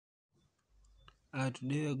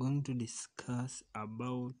Today we are going to discuss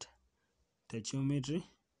about tacheometry,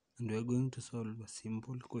 and we are going to solve a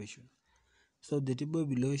simple question. So the table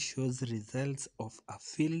below shows results of a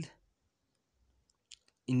field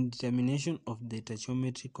in determination of the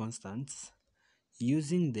tacheometry constants.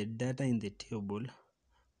 Using the data in the table,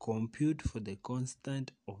 compute for the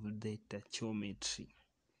constant of the tacheometry.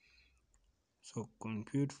 So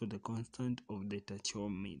compute for the constant of the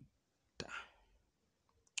tacheometer.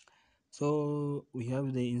 So we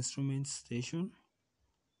have the instrument station,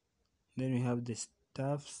 then we have the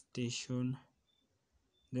staff station,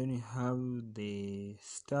 then we have the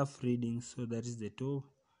staff reading, so that is the top,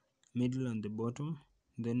 middle and the bottom.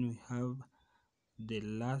 Then we have the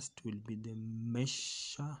last will be the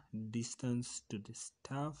measure distance to the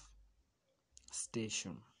staff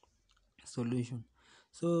station. Solution.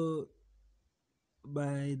 So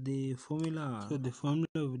by the formula, the formula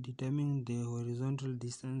of determining the horizontal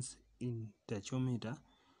distance in tacheometer,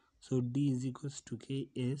 so D is equals to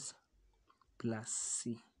KS plus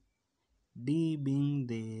C. D being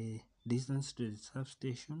the distance to the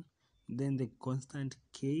substation, then the constant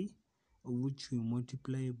K, which we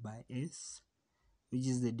multiply by S, which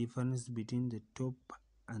is the difference between the top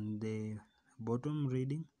and the bottom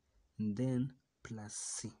reading, and then plus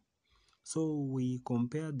C. So we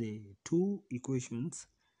compare the two equations,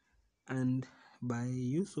 and by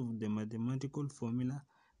use of the mathematical formula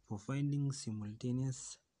for finding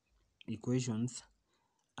simultaneous equations,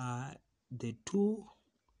 the two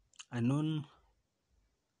unknown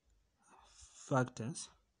factors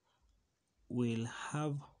will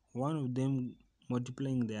have one of them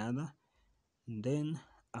multiplying the other, and then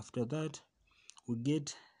after that we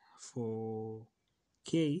get for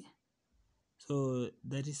K, so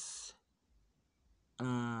that is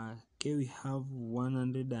K we have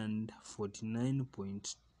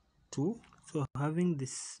 149.2. so having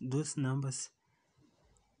those numbers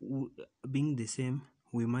being the same,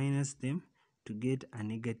 we minus them to get a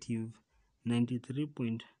negative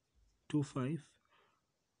 93.25,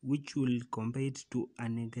 which will compare it to a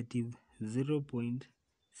negative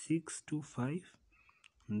 0.625,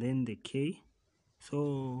 and then the K.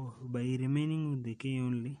 So by remaining with the K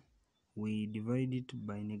only, we divide it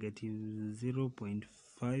by negative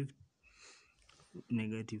 0.5,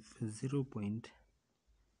 negative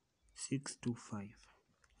 0.625,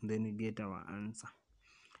 then we get our answer.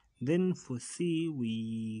 Then for C,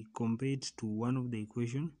 we compare it to one of the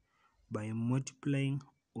equation by multiplying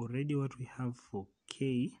already what we have for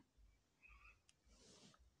K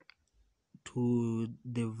to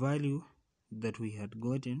the value that we had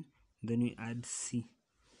gotten, then we add C.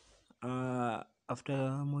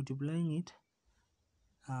 After multiplying it,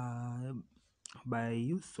 by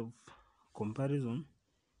use of comparison,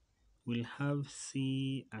 we'll have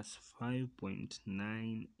C as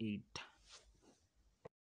 5.98.